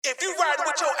If you riding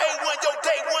with your A1, your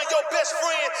day one, your best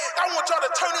friend, I want y'all to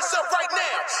turn this up right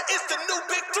now. It's the new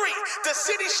Big Three, the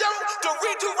City Show, the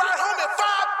Redo Ride Home at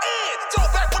 5, and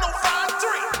Throwback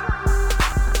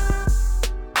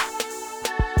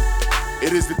 105.3.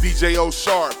 It is the DJ O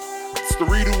Sharp. It's the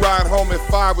Redo Ride Home at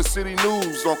 5 with City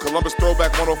News on Columbus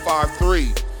Throwback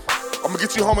 105.3. I'm gonna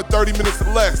get you home in 30 minutes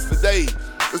or less today.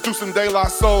 Let's do some De La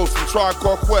Soul, some Tribe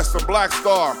Called Quest, some Black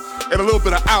Star, and a little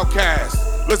bit of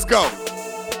Outkast. Let's go.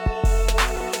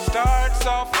 Starts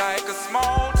off like a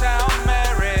small town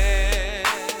marriage.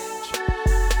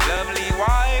 Lovely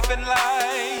wife and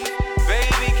life,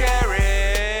 baby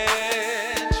carriage.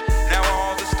 Now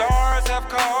all the stars have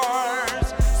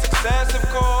cars, success of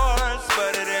course,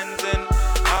 but it ends in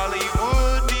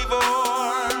Hollywood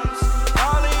divorce.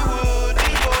 Hollywood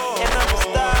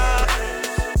divorce.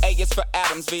 A is for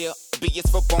Adamsville, B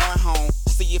is for born home.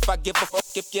 See if I give a fuck,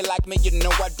 if you like me, you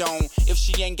know I don't. If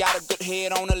she ain't got a good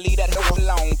head on her, leave that hoe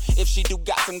alone. If she do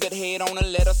got some good head on her,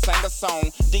 let her sing a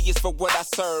song. D is for what I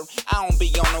serve, I don't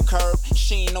be on no curb.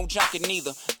 She ain't no junkie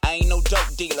neither, I ain't no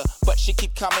dope dealer. But she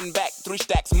keep coming back, 3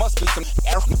 stacks, must be some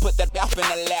error. Put that up in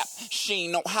her lap, she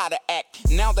ain't know how to act.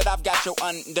 Now that I've got your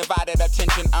undivided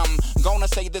attention, I'm gonna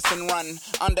say this and run,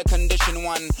 under condition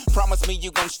 1. Promise me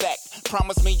you gon' stack,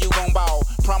 promise me you gon' ball,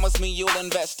 promise me you'll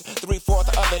invest 3/4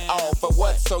 of it all. For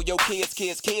what? So your kids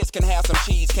can have some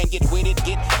cheese. Can't get with it,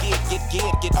 get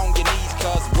on your knees,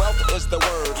 cause wealth is the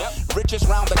word. Riches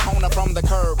round the corner from the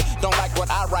curb. Don't like what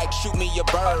I write, shoot me your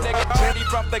bird. Nigga, Jenny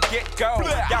from the get-go.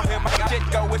 Y'all hear my shit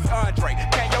go, it's Andre.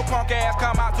 Can your punk ass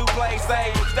come out to play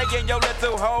safe? Stay in your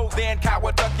little hole, then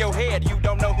coward duck your head. You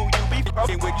don't know who you be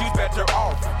fucking with, you better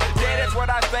off. Yeah, that's what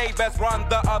I say, best run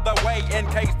the other way in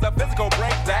case the physical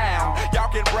breaks down. Y'all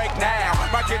can break now.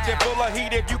 My kitchen full of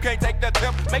heat, if you can't take the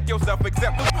temp, make yourself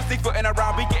exempt. Footing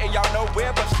around, be getting y'all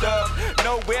nowhere but stuck.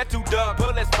 Nowhere to duck,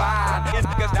 bullets fine. It's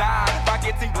niggas die by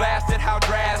getting blasted, how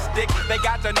drastic. They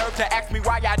got the nerve to ask me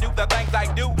why I do the things I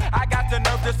do. I got the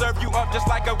nerve to serve you up just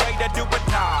like a way to do it.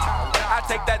 Nah, I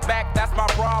take that back, that's my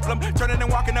problem. Turning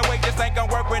and walking away just ain't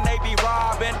gonna work when they be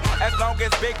robbing. As long as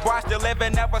big boy still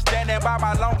living, never standing by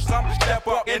my lonesome. Step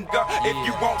up and go if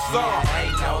you want some. Yeah,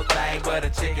 ain't no thing but a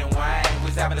chicken wing.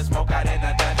 We's having a smoke out in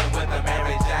the dungeon with a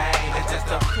Mary Jane. It's just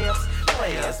a pimps,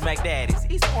 players, McDaddies,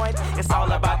 East Point. It's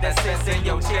all about that sense in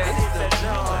your chest. It's the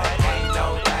joy. Ain't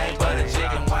no thing but a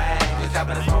chicken wing. We's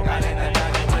having a smoke out in the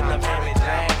dungeon with a Mary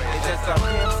Jane. It's just a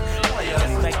pimps,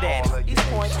 players, McDaddies, East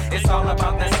Point. It's all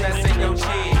about that sense in your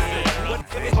chest.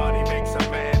 If money makes a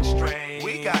man strange,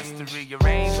 we got to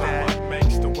rearrange that. What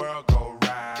makes the world go round?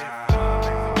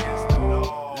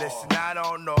 Listen, I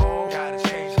don't know. Gotta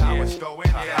change how it's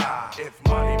going down. If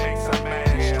money makes a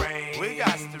man strange, we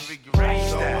got to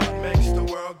rearrange that. What makes the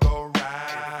world go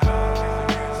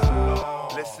round?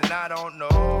 Listen, I don't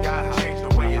know. Gotta change the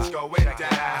way it's going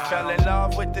down. I fell in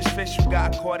love with this fish who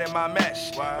got caught in my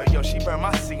mesh. Yo, she burned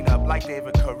my scene up like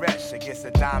David Koresh. I guess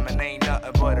a diamond ain't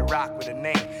nothing but a rock with a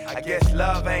name. I guess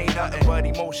love ain't nothing but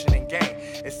emotion and game.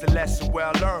 It's the lesson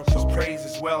well learned, cause praise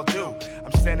is well due.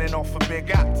 I'm sending off a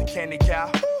big out to Kenny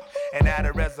Cow. And at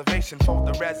a reservation for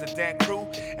the resident crew.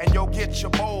 And yo, get your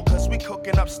bowl, cause we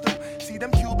cooking up stew. See,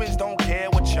 them Cubans don't care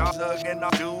what y'all thuggin'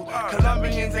 up do.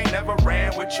 Colombians ain't never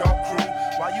ran with your crew.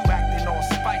 Why you acting all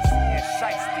spicy and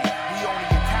shiesty? The only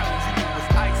Italians you do is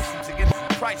icy to get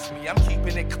to price me. I'm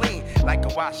keeping it clean like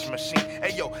a washing machine.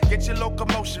 Hey yo, get your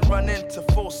locomotion running to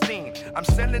full steam. I'm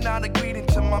sending out a greeting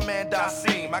to my man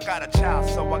Dasim. I got a child,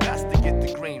 so I got to get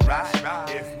the green, right?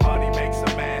 If money makes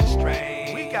a man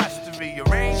strange, we got to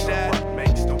rearrange that. What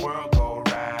makes the world go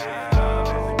round? If love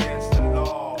is against the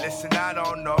law. Listen, I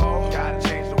don't know. Gotta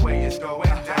change the way it's going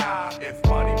down. If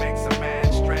money makes a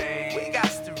man strange, we got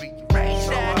to rearrange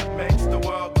that. What makes the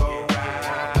world go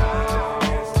round?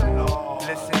 Against the law.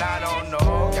 Listen, I don't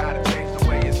know. Gotta change the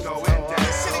way it's going down.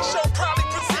 The City Show proudly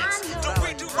presents the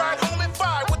Redo Ride Home at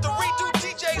 5 with the Redo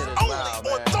DJs only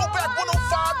on Throwback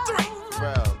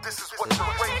 105.3. This is what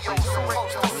your radio's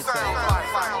supposed to sound like.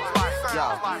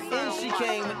 In she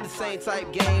came with the same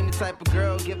type game, the type of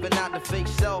girl giving out the fake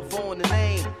cell phone, the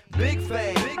name Big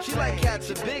Fame. She like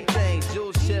catching big things,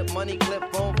 jewel ship, money clip,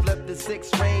 phone flip the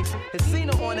 6 range. Had seen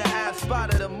her on the ass,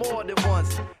 spotted her more than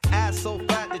once. Ass so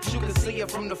fat that you can see see her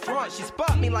from the front. She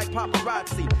spot me like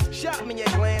paparazzi. Shot me a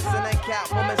glance and then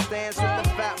Catwoman stands with the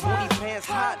fat booty pants.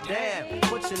 Hot damn.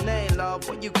 What's your name, love?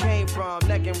 Where you came from?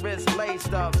 Neck and wrist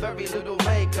laced up. Very little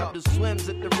makeup. The swims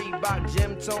at the Reebok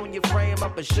gym. Tone your frame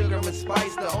up a sugar and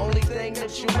spice. The only thing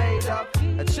that you made up.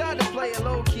 I tried to play it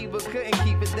low key but couldn't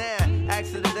keep it down.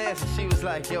 Asked her to dance and she was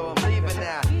like, yo, I'm leaving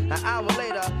now. An hour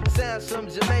later, sounds from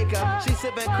Jamaica. She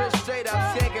sipping Chris straight up,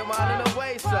 skanking while in the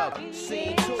waist up.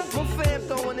 Scene 2. My fam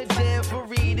throwing the jam for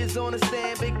Reed is on the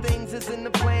stand. Big things is in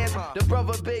the plans. The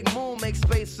brother Big Moon makes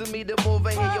space for me to move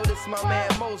in here. Yo, this my man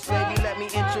Most, baby, let me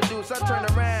introduce. I turn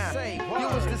around. You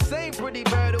was the same pretty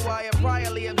bird who I had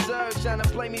priorly observed, trying to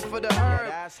play me for the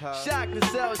herd. Shocked to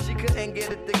sell, she couldn't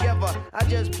get it together. I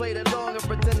just played along and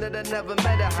pretended I never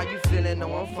met her. How you feeling?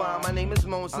 No, I'm fine. My name is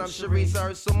Mons. I'm Sharice. I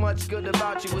heard so much good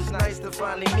about you. It's nice to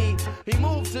finally meet. He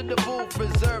moved to the booth,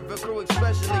 preserve the crew,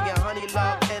 especially and Honey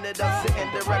Love ended up sitting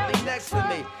directly next to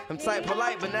me. I'm type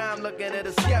polite, but now I'm looking at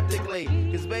her skeptically.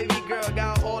 Cause baby girl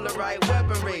got all the right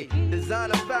weaponry.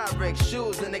 Designer fabric,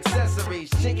 shoes and accessories.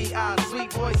 Chinky eyes,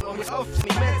 sweet voice on me, off me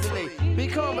mentally. Be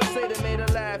conversated, made her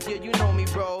laugh. Yeah, you know me,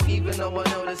 bro. Even though I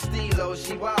know the stilo,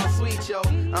 she wild sweet, yo.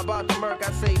 I'm about to murk,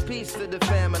 I say peace to the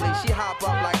family. She hop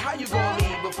up like, how you gonna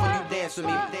leave before you dance with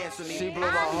me? Dance with me. She blew my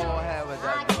whole head with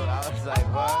that dude. I was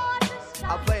like, what?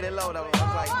 I played it low though. I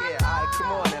was like, yeah, alright,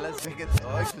 come on then, let's make it.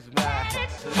 Oh, it's just mad.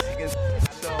 This nigga's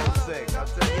so sick. I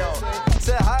said, yo,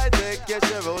 say hi, Dick, yes,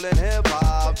 you're rolling hip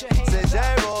hop. Say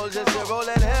J-Roll, just you're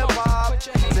rolling hip hop.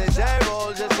 Say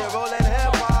J-Roll, just you're rolling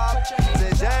hip hop.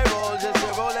 Say J-Roll, just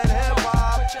you're rolling hip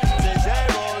hop. Say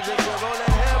J-Roll, just you're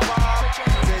rolling hip hop.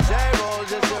 Say J-Roll,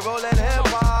 just you're rolling hip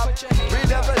hop.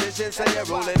 Redefinition, say you're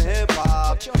rolling hip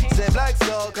hop. Say Black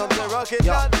Soul, come to rock it,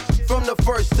 yo. From the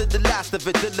first to the last of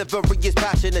it, delivery is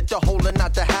passionate, the whole and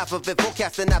not the half of it.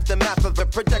 Forecasting aftermath of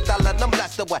it, projectile and I'm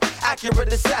blasted with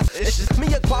accurate assassin. It's just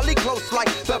me and quality close like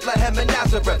Bethlehem and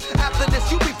Nazareth. After this,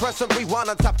 you be pressing rewind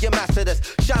on top, you master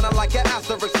this. Shining like an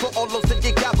asterisk for all those that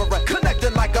you gathering.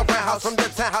 Connecting like a roundhouse from the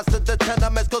townhouse to the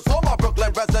tenements. Cause all my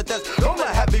Brooklyn residents, all the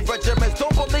heavy regiments,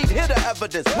 don't believe, hear the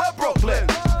evidence. We're Brooklyn.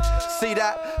 See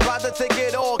that? Buy the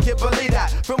ticket, all can't believe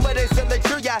that. From where they send the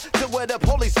tree at to where the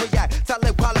police react. Tell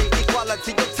them quality,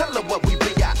 equality, you tell them what we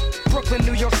be at. Brooklyn,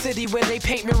 New York City, where they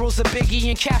paint murals of Biggie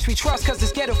and Cash we trust, cause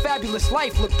this ghetto fabulous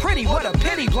life look pretty. What a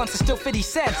pity, blunts are still 50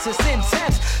 cents, it's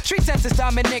intense. Street sense is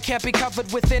dominant, can't be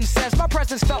covered with incense. My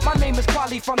presence felt, my name is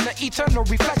Quali from the eternal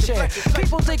reflection.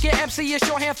 People thinking MC is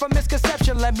shorthand for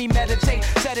misconception. Let me meditate,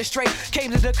 set it straight.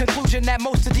 Came to the conclusion that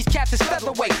most of these cats is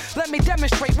featherweight. Let me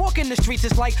demonstrate, walking the streets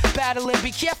is like battling.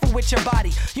 Be careful with your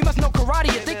body. You must know karate,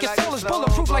 you think your soul is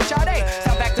bulletproof like Sade.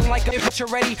 Stop acting like a bitch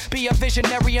already, be a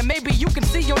visionary. And maybe you can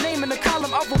see your name in the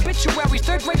column of obituaries.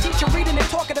 Third grade teacher reading and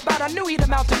talking about, I knew he'd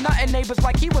amount to nothing. Neighbors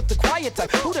like he was the quiet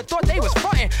type. Who'd have thought they was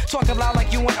frontin'? Talking loud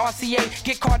like you and RCA.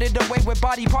 Get carted away with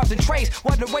body parts and trays.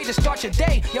 What a way to start your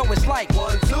day. Yo, it's like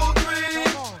 1, 2,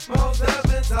 3. Most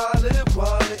heavens are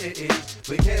quality.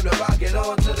 We came to rock it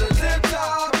on to the tip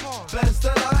top. Best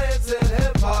alliance in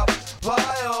hip hop. Why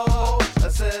I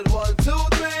said 1, 2,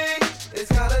 3. It's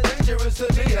kinda dangerous to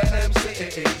be an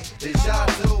MC. It's shot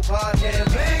Tupac and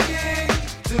Biggie.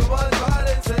 Too much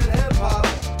violence in hip hop.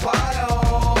 Why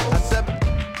I said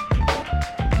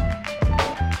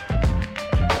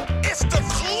It's the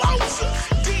closer,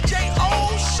 DJ O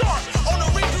Sharp on the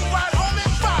Redo Ride Home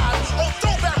at 5 on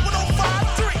Throwback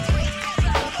 105.3.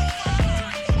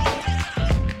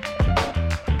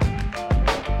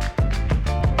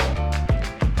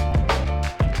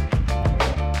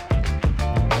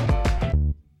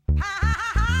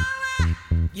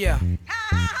 Yeah.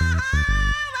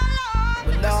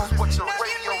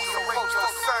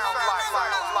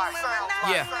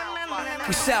 Yeah.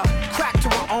 We sell crack to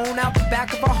our own out the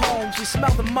back of our homes. We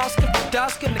smell the musk of the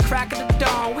dusk and the crack of the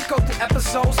dawn. We go through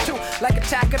episodes too, like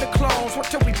Attack of the Clones.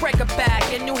 Until we break a back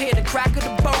and you hear the crack of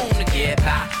the bone. To get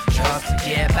by, just to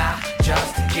get by,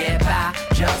 just to get by,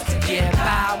 just to get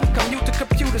by. We commute to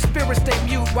computer, spirits stay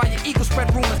mute while your ego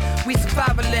spread rumors. We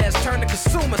survivalists turn to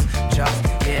consumers. Just to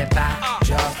get by,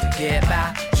 just to get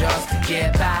by, just to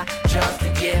get by, just to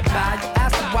get by. You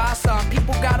ask them why some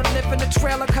people gotta live in a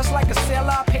trailer, cause like a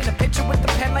sailor, I paint a picture with the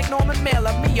pen like Norman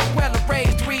Mailer. Me and Weller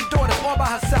raised 3 daughters all by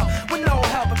herself with no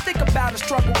help. I think about the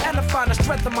struggle and I find the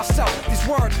strength in myself. These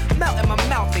words melt in my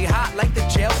mouth, they hot like the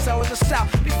jail cell in the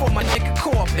south. Before my nigga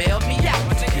Core bailed me out.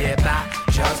 To get by,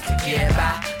 just to get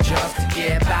by, just to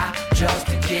get by, just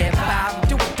to get by. We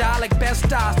do or die like best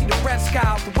stars. See the red sky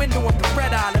out the window of the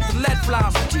red eye. Let the lead fly.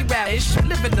 So G-Rap-ish,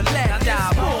 living the lead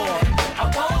die. I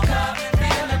woke up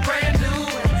feeling brand new.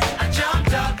 I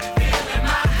jumped up feeling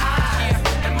my high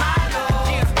and my low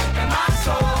and my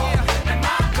soul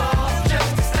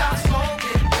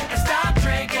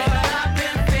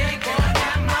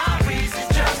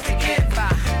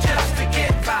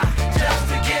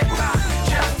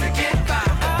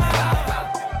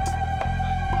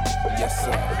Yes,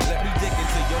 sir. Let me dig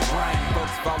into your brain.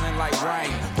 Folks falling like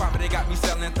rain. Poverty got me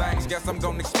selling things. Guess I'm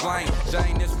gonna explain.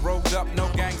 Jane is rolled up, no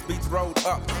gangs beats rolled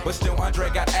up. But still, Andre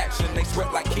got action. They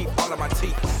sweat like Keith, all of my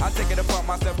teeth. I take it upon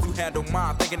myself to handle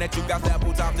mine. Thinking that you got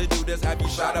ample time to do this. Have you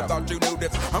shot up? Thought you knew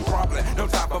this. I'm crumbling. No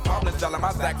time for problems. Selling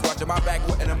my stacks. Watching my back.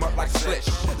 Wetting them up like slish.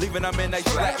 Leaving them in a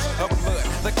splash of blood.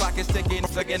 The clock is ticking.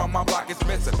 Again on my block is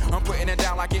missing. I'm putting it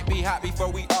down like it be hot before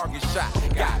we all get shot.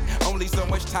 Got only so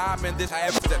much time in this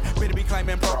episode. Better be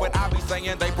claiming pro, but I be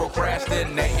saying they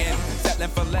procrastinating. Settling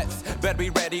for less. Better be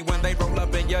ready when they roll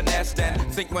up in your nest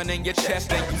and sink one in your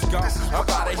chest and you gone. I'm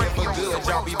out of here for good.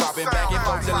 Y'all be bobbing back and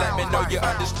forth to let me know you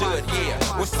understood.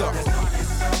 Yeah, what's up? There's only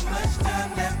so much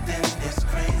time left in this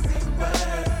crazy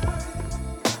world.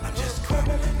 I'm just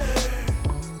crumbling her.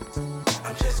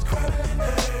 I'm just crumbling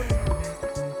her.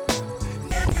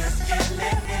 Niggas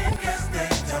killing niggas, they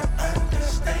don't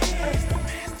understand.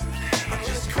 I'm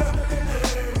just crumbling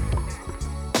her.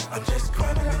 I'm just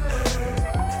crumbling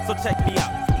her. So check me out.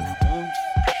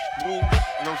 You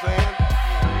know what I'm saying?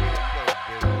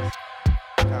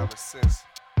 Yeah, common sense.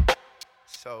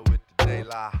 So with the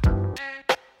daylight,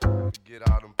 forget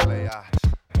all them play eyes.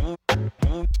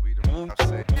 We the I'm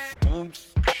saying.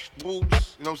 You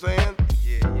know what I'm saying?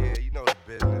 Yeah, you know the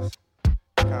business.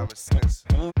 Common sense.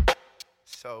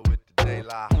 So with the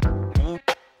daylight,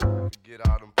 forget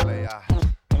all them play eyes.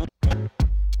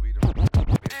 We the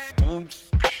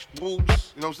business.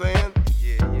 You know what I'm saying?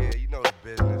 Yeah, you know the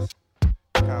business.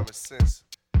 Common sense.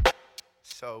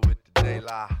 So with the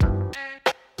daylight,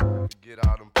 forget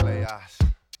all them play eyes.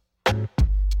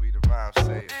 We the rhyme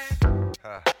sayers.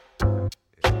 Yeah,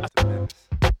 it's the business.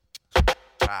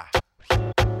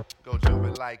 Go do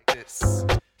it like this.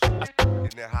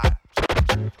 Getting it hot.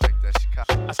 Like that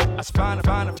Chicago. I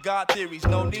find of God theories,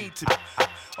 no need to.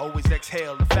 Always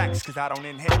exhale the facts, cause I don't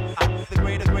inhale. The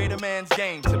greater man's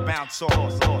game to bounce off.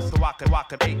 So I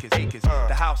could acres.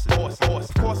 The house is horse.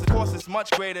 Of course, it's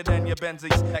much greater than your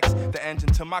Benzies X. The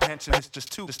engine to my pension is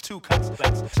just too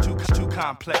complex. Too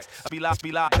complex. Be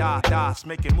like, das,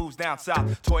 making moves down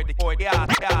south. Toy the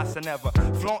I never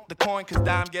flaunt the coin, cause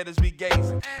dime getters be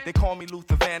gazing. They call me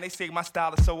Luther Van, they say my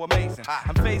style is so amazing.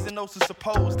 I'm phasing those who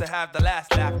supposed to have the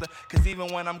last laughter, cause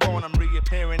even when I'm gone, I'm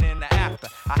reappearing in the after.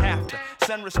 I have to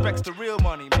send respects to real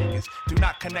money makers. Do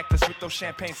not connect us with those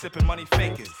champagne sipping money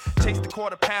fakers. Chase the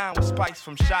quarter pound with spice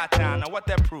from Chi-Town. Now what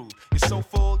that prove? You're so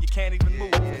full you can't even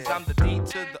move. Cause I'm the D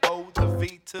to the O, the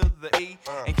V to the E.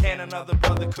 And can another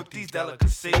brother cook these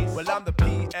delicacies? Well, I'm the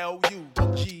PLU,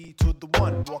 the G to the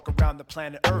 1. Walk around the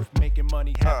planet Earth making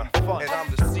money, having fun. And I'm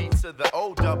the C to the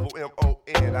O double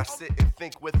M-O-N. I sit and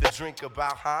think with a drink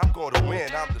about how I'm gonna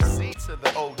win. I'm the C to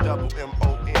the O double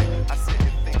M-O-N. I sit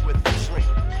and think with a drink.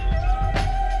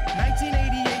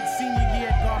 1988 senior year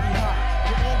at Garvey High.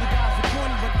 Where all the guys were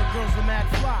corny, but the girls were mad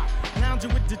fly.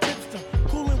 Lounging with the tipster,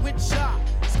 cooling with Shy.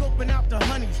 Scoping out the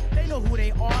honeys, they know who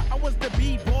they are. I was the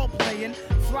B-ball playing,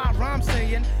 fly rhyme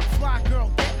saying, fly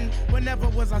girl getting. Whenever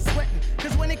was I sweating?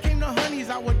 Cause when it came to honeys,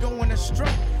 I would go in a stroke.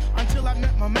 Until I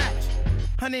met my match.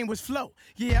 Her name was Flo.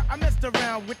 Yeah, I messed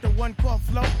around with the one called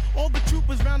Flo. All the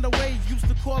troopers round the way used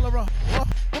to call her a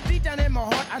but deep down in my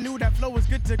heart, I knew that Flo was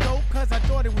good to go. Cause I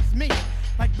thought it was me,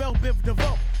 like Belle Biv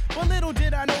DeVoe. But little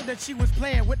did I know that she was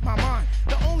playing with my mind.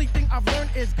 The only thing I've learned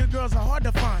is good girls are hard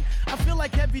to find. I feel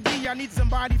like Heavy D, I need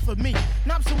somebody for me.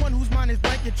 Not someone whose mind is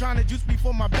blanket trying to juice me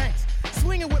for my banks.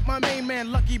 Swinging with my main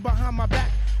man Lucky behind my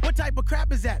back. What type of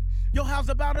crap is that? Yo, how's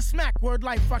about a smack? Word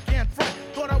life, I can't front.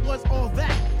 Thought I was all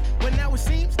that. But now it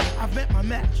seems I've met my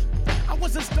match. I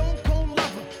was a stone cold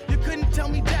lover. You couldn't tell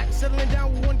me jack. Settling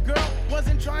down with one girl,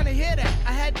 wasn't trying to hear that.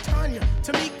 I had Tanya,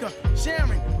 Tamika,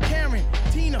 Sharon, Karen,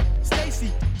 Tina,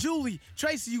 Stacy, Julie,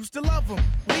 Tracy. Used to love them,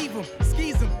 leave them,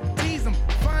 skis them, tease them,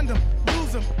 find them,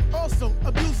 lose them, also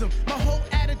abuse them. My whole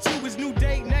attitude was new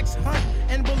day, next hunt.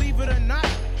 And believe it or not,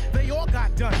 they all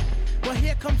got done. But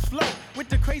here comes Flo with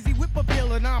the crazy whip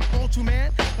appeal, and I'm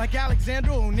Ultraman like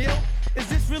Alexander O'Neal. Is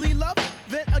this really love?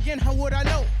 Then again, how would I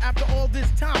know? After all this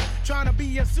time, trying to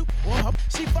be a super.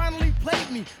 She finally played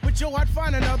me, but yo, I'd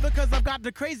find another, cause I've got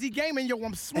the crazy game, and yo,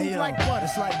 I'm smooth hey, yo, like butter.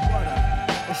 It's like butter.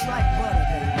 It's like butter,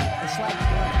 baby. It's like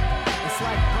butter. It's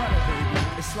like butter, baby.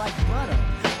 It's like butter.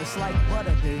 It's like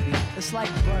butter, baby. It's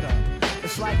like butter.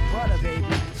 It's like butter, baby.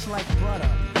 It's like butter.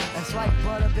 It's like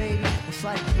butter, baby. It's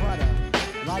like butter.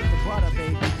 Like the butter,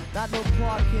 baby. Not no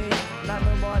parquet, not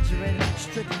no margarine,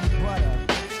 strictly butter.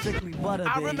 Strictly butter,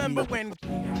 baby. I remember when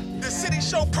The City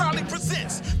Show proudly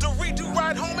presents the Redo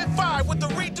Ride Home at 5 with the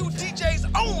Redo DJs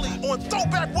only on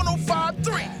Throwback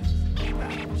 105.3.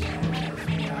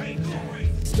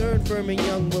 Stern, firm, and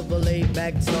young with a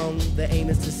laid-back tongue. The aim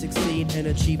is to succeed and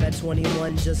achieve at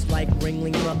 21. Just like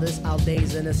Ringling Brothers, our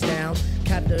days in astound.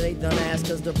 Captivate the mass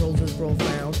cause the prose is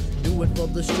profound. Do it for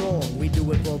the strong, we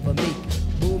do it for the meek.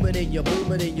 Booming in your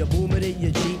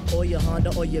Jeep, or your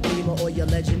Honda, or your Beamer, or your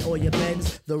Legend, or your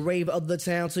Benz. The rave of the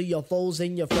town to your foes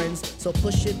and your friends. So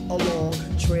push it along,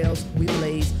 trails we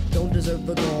blaze. Don't deserve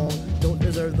the gong, don't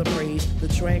deserve the praise. The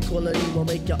tranquility will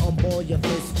make you unball your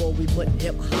fist. For we put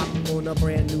hip hop on a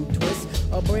brand new twist.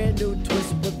 A brand new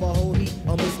twist with a whole heap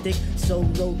of mystic. So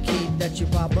low key that you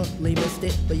probably missed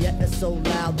it. But yet it's so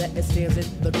loud that it stands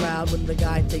in the crowd. When the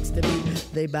guy takes the beat,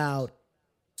 they bowed.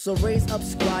 So raise up,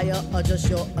 squire, adjust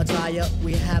your attire.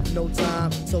 We have no time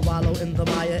to wallow in the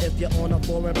mire. If you're on a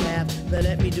foreign path, then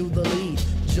let me do the lead.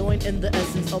 Join in the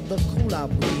essence of the cool out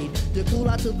breed. The cool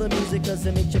out to the music cause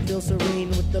it makes you feel serene.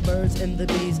 With the birds and the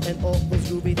bees and all those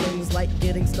groovy things. Like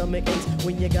getting stomach aches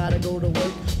when you gotta go to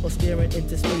work. Or staring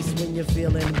into space when you're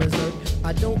feeling berserk.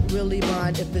 I don't really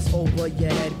mind if it's over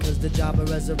your head. Cause the job of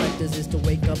resurrectors is to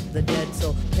wake up the dead.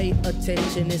 So pay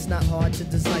attention, it's not hard to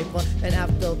decipher. And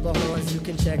after the horns you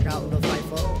can check out the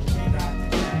Viper.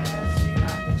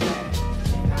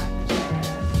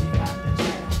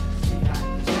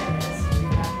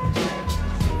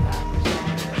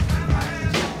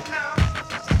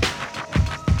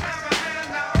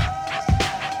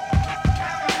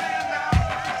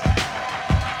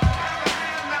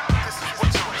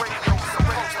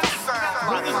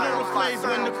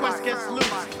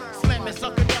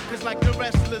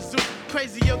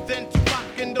 Crazier than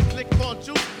Tupac in the flick called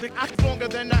Juice. I'm stronger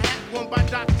than a hat worn by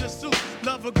Dr. Seuss.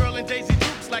 Love a girl in Daisy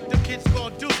Dukes like the kids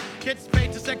called Duke. Kids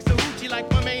paid to sex a hoochie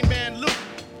like my main man Luke.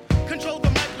 Control the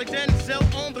mic like Denzel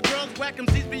on the girls. Whack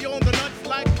MCs beyond the nuts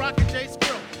like Rocket J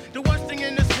Squirrel. The worst thing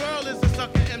in this world is a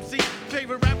sucker MC.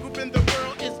 Favorite rap group in the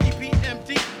world is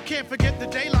EPMD. Can't forget the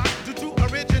daylight due to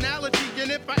originality.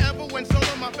 And if I ever went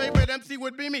solo, my favorite MC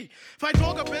would be me. If I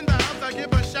talk up in the house, I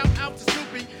give a shout out to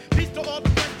Snoopy. Peace to all the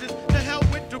questions. To hell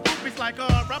with the groupies like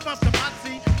Rap Up to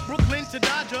Potsy, Brooklyn to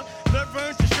Dodger,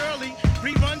 Laverne to Shirley,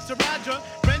 Reruns to Roger,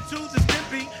 Brent to the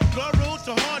Stimpy, Laurel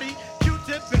to Hardy,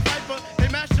 Q-Tip and Piper. They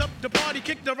mash up the party,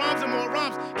 kick the rhymes and more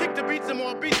rhymes, kick the beats and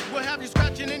more beats. We'll have you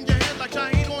scratching in your head like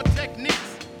Shaheed on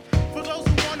Techniques. For those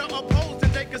who wanna oppose,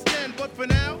 then take a stand. But for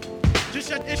now, just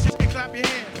shut issues and clap your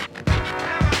hands.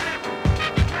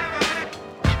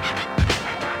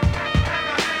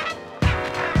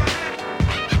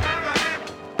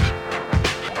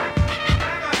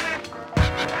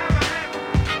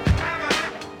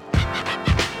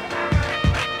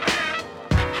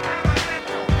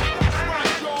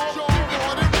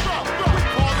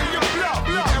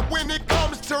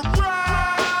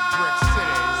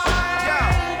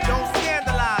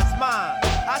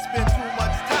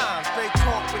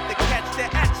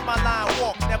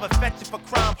 For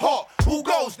crime, hawk, who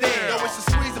goes there? Yo, it's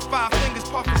a squeeze of 5 fingers,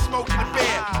 puffing smoke in the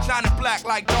bear. Shining black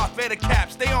like Darth Vader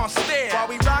caps, stay on stare. While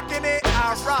we rockin' it,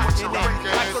 I'm rockin' it.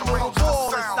 Like a little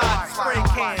ball inside the spray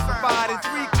can. Providing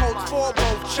 3 coats for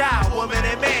both child, woman,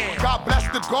 and man. God bless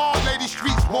the guard, lady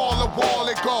streets, wall to wall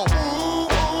it go. Ooh,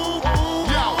 ooh,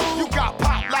 ooh. Yo, you got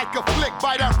popped like a flick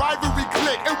by that rivalry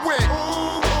click and went.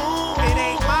 Ooh, ooh. It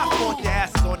ain't my fault your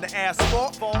ass is on the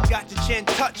asphalt. Got your chin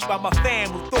touched by my fam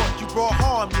who thought you brought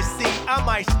harm, you see. I'm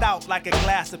iced out like a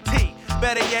glass of tea.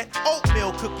 Better yet,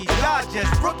 oatmeal cookies, y'all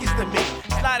just rookies to me.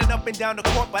 Sliding up and down the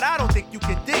court, but I don't think you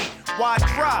can D. Why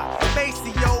try?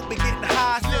 Maceo been getting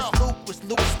high since Luke was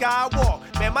Luke Skywalker.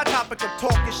 Man, my topic of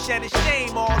talking shedding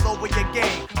shame all over your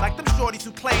game. Like them shorties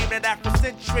who claim that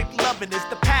Afrocentric loving is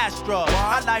the past drug.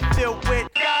 My life filled with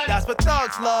that's what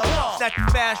thugs love. Snatch you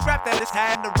fast rap that is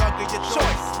had the rug of your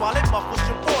choice while it muffles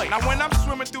your voice. Now when I'm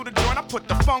swimming through the joint, I put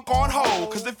the funk on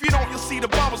hold. Cause if you don't, you'll see the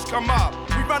bubbles come up.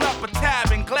 We run up a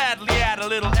tab and gladly add a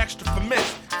little extra for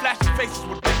miss. Flashing faces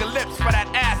with bigger lips for that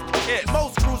ass to kiss.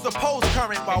 Most crews oppose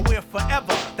current while we're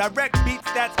forever. Direct beats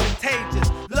that's contagious.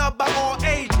 Loved by all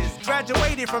ages.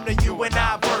 Graduated from the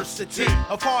UNIversity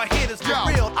of hard hitters for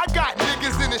real. I got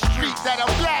niggas in the street that'll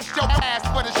blast your ass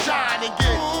for the shine and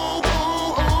get ooh,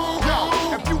 ooh, ooh. Yo,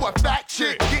 if you a fat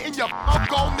chick, getting your fuck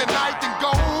on tonight and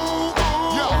go ooh,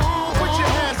 ooh. Yo, put your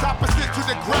hands opposite to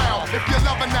the ground if you're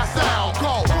loving that sound.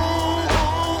 Go ooh,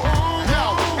 ooh, ooh. Yo,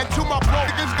 and to my bro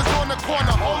niggas that's on the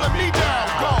corner holding me down.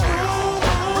 Go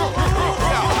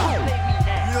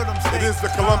It is the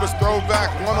Columbus Throwback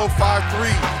 105.3.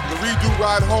 The redo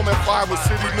ride home at 5 with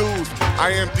City News. I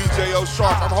am DJ O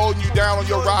Sharp. I'm holding you down on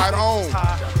your ride home.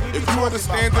 If you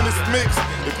understand in this mix,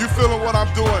 if you feeling what I'm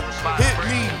doing, hit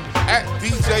me at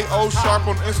DJ O Sharp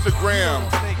on Instagram.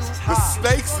 The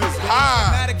stakes is high.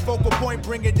 Dramatic focal point,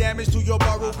 bringing damage to your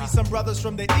borough. Be some brothers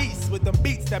from the east with them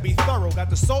beats that be thorough. Got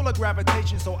the solar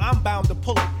gravitation, so I'm bound to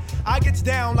pull it. I gets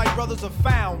down like brothers are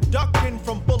found, ducking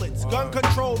from bullets. Gun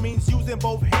control means using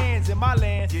both hands in my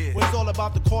land. Where it's all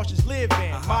about the cautious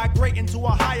living. Migrating to a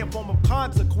higher form of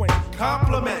consequence.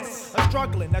 Compliments are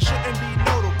struggling, that shouldn't be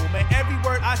notable. Man, every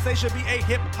word I say should be a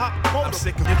hip-hop quotable. I'm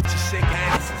sick of bitches shaking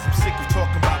asses. I'm sick of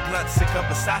talking about blood, sick of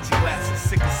Versace glasses,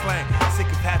 sick of slang, sick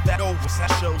of half that over. I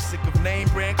show sick of name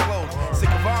brand clothes, sick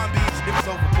of R&B's, it's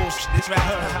over bullshit. It's rap,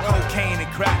 cocaine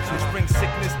and crack, which brings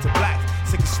sickness to black.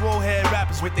 Sick of swole head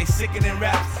rappers with they sickening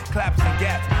raps, claps and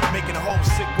gaps, making the whole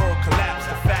sick world collapse.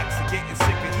 The facts are getting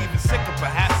sicker, even sicker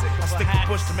perhaps. I stick a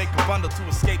push to make a bundle to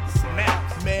escape the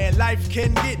synapse. Man, life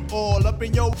can get all up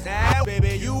in your now,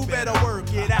 baby. You better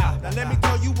work it out. Now let me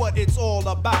tell you what it's all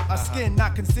about. A skin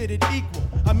not considered equal.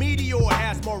 A meteor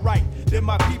has more right than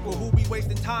my people who be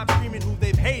wasting time screaming who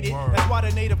they've hated. That's why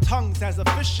the native tongues has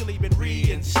officially been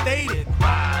reinstated.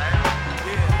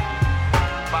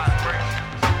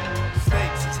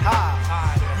 Stakes is high.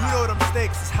 You know them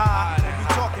stakes is high. When we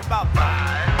talking about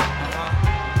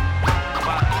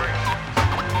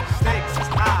stakes is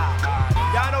high.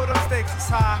 Y'all know them stakes is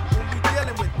high when we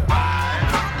dealing with them.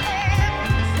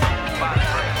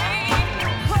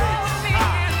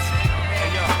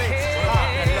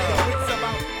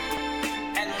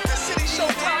 The City Show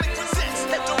proudly presents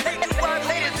the Redo Ride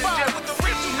Home 5 with the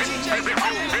Redo DJ only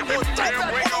on Throwback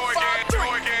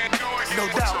 105.3. No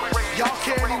doubt. Y'all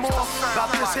care anymore about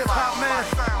this hip hop, man?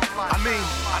 I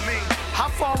mean, how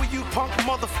far will you punk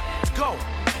motherfuckers go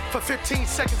for 15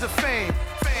 seconds of fame?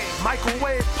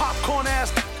 Microwave popcorn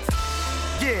ass.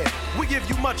 Yeah, we give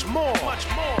you much more.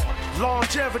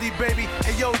 Longevity, baby.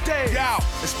 Hey, yo, Dave. Yo,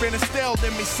 it's been instilled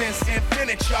in me since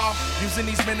infinite, y'all. Using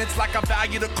these minutes like I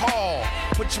value the call.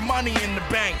 Put your money in the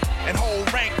bank and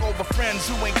hold rank over friends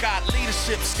who ain't got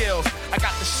leadership skills. I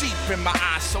got the sheep in my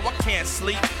eyes, so I can't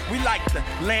sleep. We like to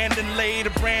land and lay the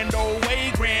brand old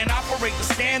way. Grand operate the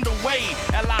scandal way.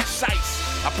 L.I. Shice.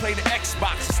 I play the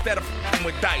Xbox instead of f***ing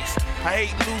with dice. I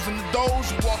hate losing the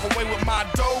doze. Walk away with my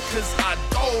dough, cause I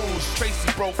doze. Tracy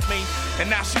broke me, and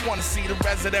now she wanna see the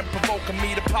resident provoking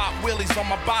me to pop wheelies on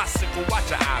my bicycle.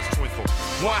 Watch your eyes twinkle.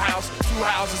 One house, two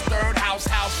houses, third house,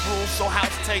 house rules. So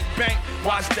house take bank,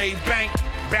 watch Dave bank.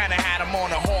 Banner had him on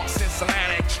a hawk since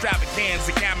Atlanta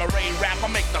extravaganza. Gamma ray rap, I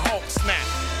make the Hulk snap.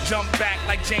 Jump back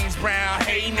like James Brown,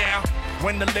 hey now.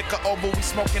 When the liquor over, we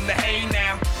smoking the hay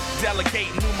now.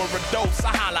 Delegate numero dos. I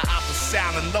holla out the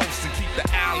sound and lows to keep the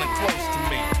island close to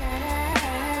me.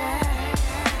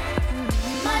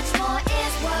 Much more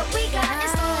is what we got in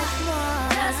store.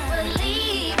 Just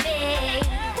believe it.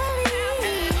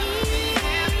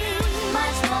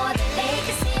 Much more than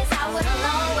legacies. How it'll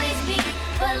always be.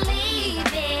 Believe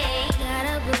it.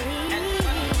 Gotta believe.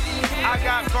 I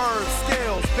got verbs,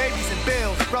 skills, babies and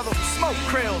bills. Brother who smoke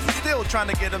krills and still trying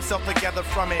to get himself together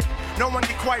from it. No one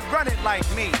can quite run it like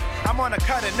me. I'm on a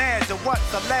cutting edge of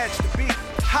what's alleged to be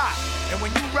hot. And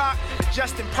when you rock, the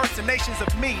just impersonations of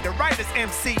me. The writer's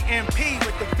MC, MP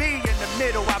with the V in the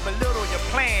middle. I belittle your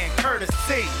plan,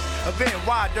 courtesy of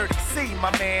NY Dirty C,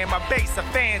 my man. My base of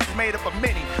fans is made up of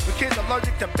many. With kids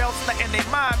allergic to belts, letting their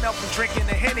mind melt from drinking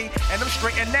the Henny. And them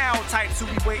straight and now types who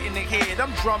be waiting to hear.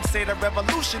 Them drums say the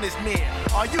revolution is near.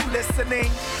 Are you listening?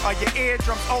 Are your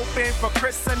eardrums open for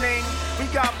christening? We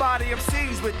got body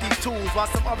MCs with these tools, while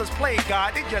some others play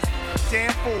God. They just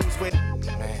damn fools with.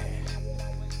 Man,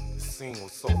 the scene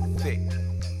was so thick.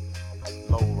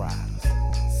 Low riders,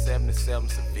 77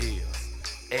 Sevilles,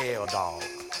 L-Dog,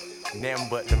 nothing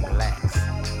but them blacks.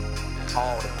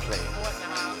 All the players,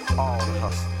 all the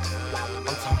hustlers.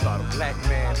 I'm talking about a black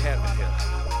man heaven here.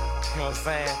 You know what I'm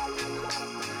saying?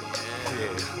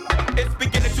 Yeah. It's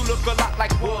beginning to look a lot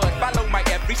like wood. Follow my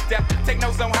every step. Take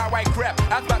notes on how I crept.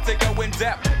 I was about to go in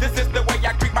depth. This is the way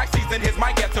I greet my season. Here's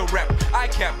my ghetto rep. I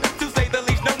kept, to say the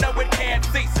least, no, it can't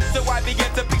cease. So I begin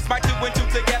to piece my two and two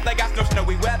together. Got no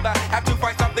snowy weather. Have to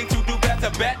find something to do better,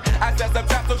 bet. I said some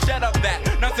trap, so shut up that.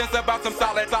 Nonsense about some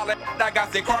solid. I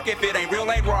got sick crock if it ain't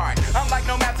real, ain't right. I'm like,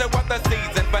 no matter what the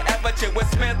season, forever chill with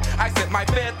Smith. I sit my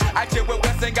fifth. I chill with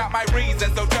West and got my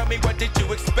reasons. So tell me, what did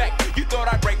you expect? You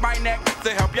thought I'd break my neck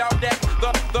to help y'all deck?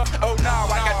 Oh no,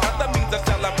 I got other means of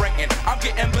celebrating. I'm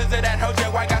getting blizzard at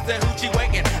Hojo, I got the hoochie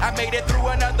waiting. I made it through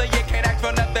another year, can't ask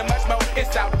for nothing much more.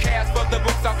 It's outcast for the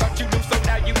books, I thought you knew, so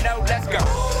now you know, let's go.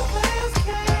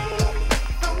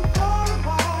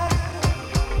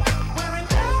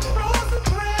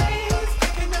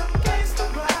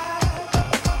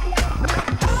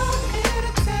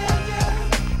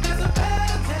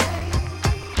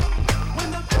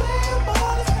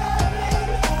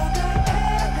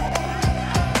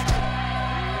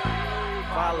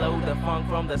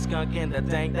 the skunk and the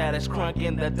dank that is crunk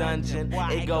in the dungeon.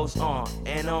 It goes on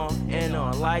and on and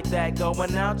on like that,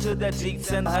 going out to the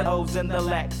Jeeps and the hoes and the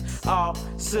Lex. All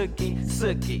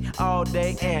sookie, all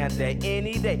day and day,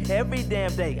 any day, every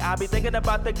damn day. I be thinking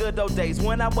about the good old days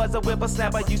when I was a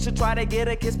whippersnapper. You should try to get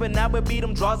a kiss, but now it beat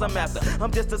them draws I'm after.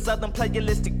 I'm just a southern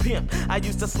playalistic pimp. I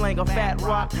used to slang a fat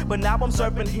rock, but now I'm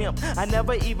serving him. I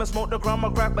never even smoked a gram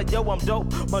of crack, but yo, I'm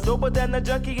dope. More doper than a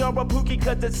junkie or a pookie,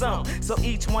 cause it's some. So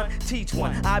each one, teach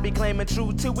one. I be claiming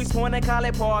true 2 weeks point at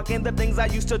College Park and the things I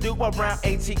used to do around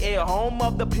ATL, home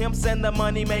of the pimps and the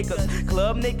money makers.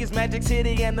 Club niggas, Magic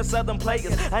City, and the Southern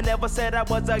players. I never said I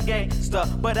was a gangster,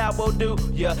 but I will do,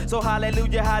 yeah. So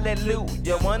hallelujah,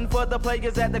 hallelujah. 1 for the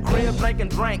players at the crib drinking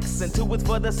drinks, and 2 is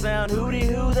for the sound hootie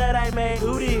hoo that I made.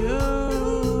 Hootie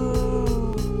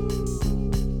hoo.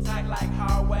 Tight like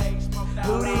hallway, smoked out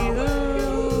hootie hoo.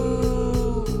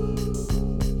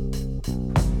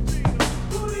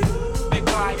 Big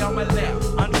Y on my left,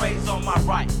 Andre's on my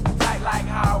right. Tight like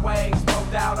highway,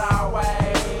 smoked out our way.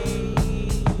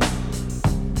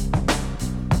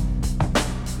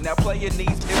 Now playing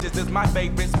these bitches is my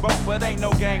favorite sport, but ain't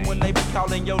no game when they be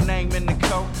calling your name in the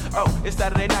code. Oh, it's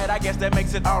Saturday night, I guess that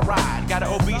makes it alright. Got an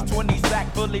obese 20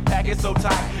 sack, fully packed, it's so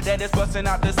tight that it's busting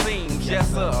out the seams. Yes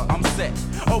sir, I'm set.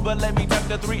 Oh, but let me tuck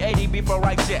the 380 before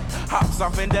I jet. Hops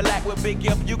off in the lack with big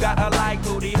gift, you got a like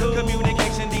booty hoo.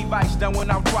 Communication device done went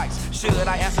out twice. Should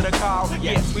I answer the call?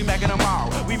 Yes, we macking them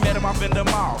all. We met them off in the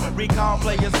mall. Recall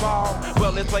players ball.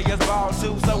 Well, it's players ball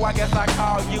too, so I guess I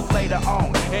call you later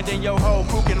on. And then your whole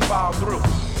crew can fall through.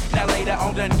 Now later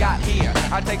on done got here.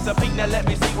 I take a peek, now let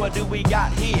me see what do we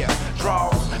got here.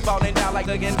 Draws, falling down like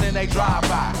again, then they drive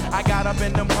by. I got up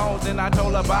in them homes and I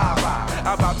told her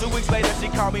bye-bye. About 2 weeks later, she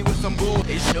called me with some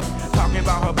bullshit. Talking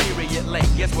about her period late,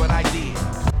 guess what I did?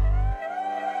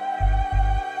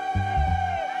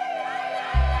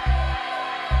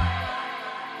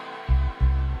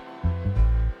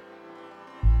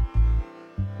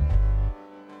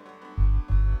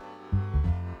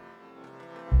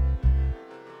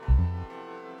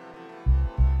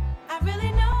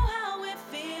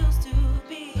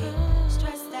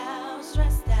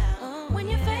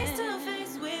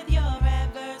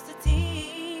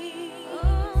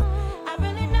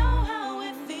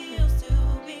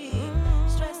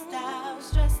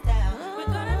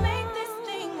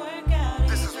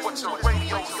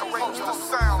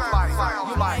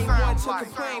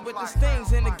 But there's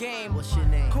things in the game. What's your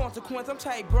name? Consequence, I'm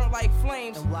tight, burnt like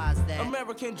flames. And why's that?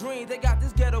 American dream, they got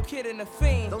this ghetto kid in the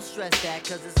fiend. Don't stress that,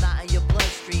 cause it's not in your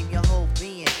bloodstream. Your whole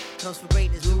being comes for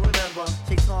greatness, we remember.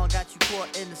 Chase on got you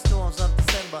caught in the storms of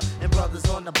December. And brothers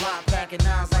on the block packing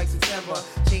 9s like September.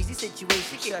 Change the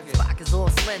situation, get the pockets all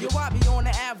slender. Yo, I be on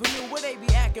the avenue where they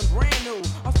be acting brand new.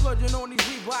 I'm splurging on these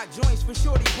Reebok joints for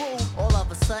shorty boo. All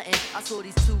of a sudden, I saw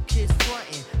these 2 kids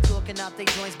frontin', talking out their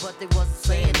joints, but they wasn't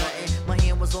saying nothing. My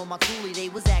hand was on my coolie, they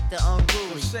was acting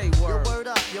unruly. Say word. Yo, word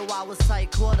up, yo, I was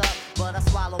tight, caught up, but I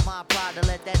swallowed my pride to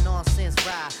let that nonsense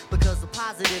ride. Because the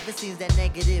positive, it seems that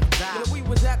negative died. Yeah, we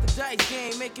was at the dice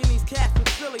game, making these cats look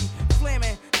silly,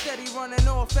 slamming, steady running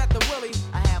off at the willy.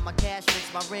 I had my cash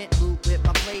fix, my rent loop with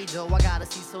my play dough. I gotta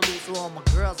see so loose, so all my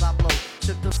girls I blow.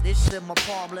 Shook this shit in my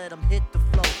palm, let them hit the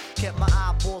flow. Kept my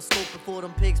eyeball scoping for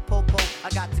them pigs popo. I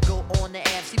got to go on the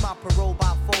app, see my parole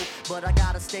by 4. But I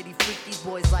got a steady freak these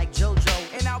boys like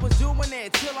JoJo. And I was doing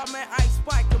it till I met Ice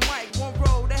Spike and Mike. One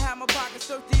road, they had my pockets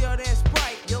thirstier than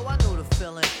Sprite. Yo, I know the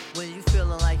feeling. When you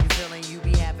feeling like you feeling, you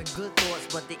be having good thoughts,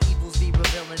 but the evils be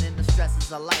revealing, and the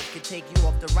stresses of life can take you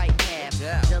off the right path.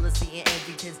 Yeah. Jealousy and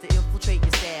envy tends to infiltrate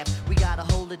your staff. We gotta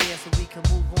hold it there so we can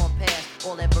move on past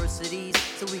all adversities,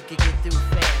 so we can get through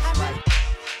fast. Right?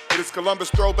 It is Columbus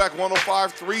Throwback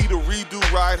 105.3, the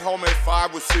redo ride home at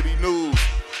 5 with City News.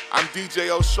 I'm DJ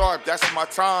O Sharp, that's my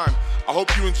time. I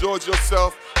hope you enjoyed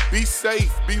yourself. Be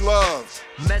safe, be loved.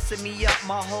 Messing me up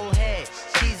my whole head,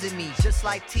 teasing me just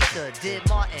like Tita did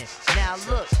Martin. Now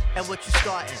look at what you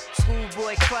starting.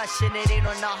 Schoolboy crushing it ain't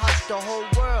on the hush, the whole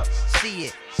world see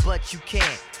it, but you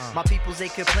can't. My peoples they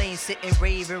complain, sit and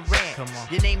rave and rant. Come on.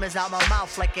 Your name is out my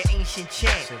mouth like an ancient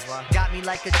chant. Got me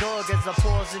like a dog as I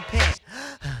pause and pant.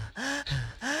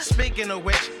 Speaking of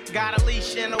which, got a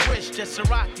leash and a wish just to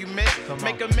rock you, miss.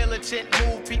 Make a militant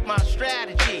move, beat my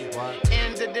strategy.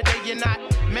 End of the day, you're not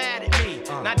mad at me.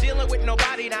 Not dealing with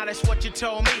nobody, now that's what you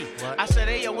told me. I said,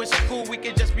 hey, yo, it's cool, we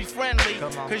could just be friendly.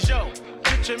 Cause yo,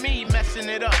 picture me messing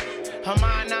it up. Her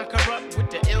mind not corrupt with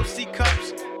the LC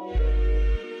cups.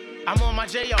 I'm on my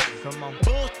J.O.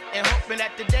 Bull and hoping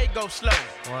that the day goes slow.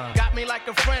 Got me like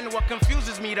a friend, what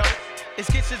confuses me though It's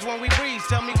kisses when we breeze.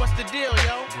 Tell me what's the deal,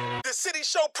 yo. The City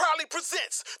Show proudly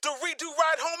presents the Redo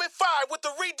Ride Home at 5 with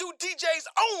the Redo DJs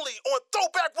only on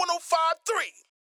Throwback 105.3.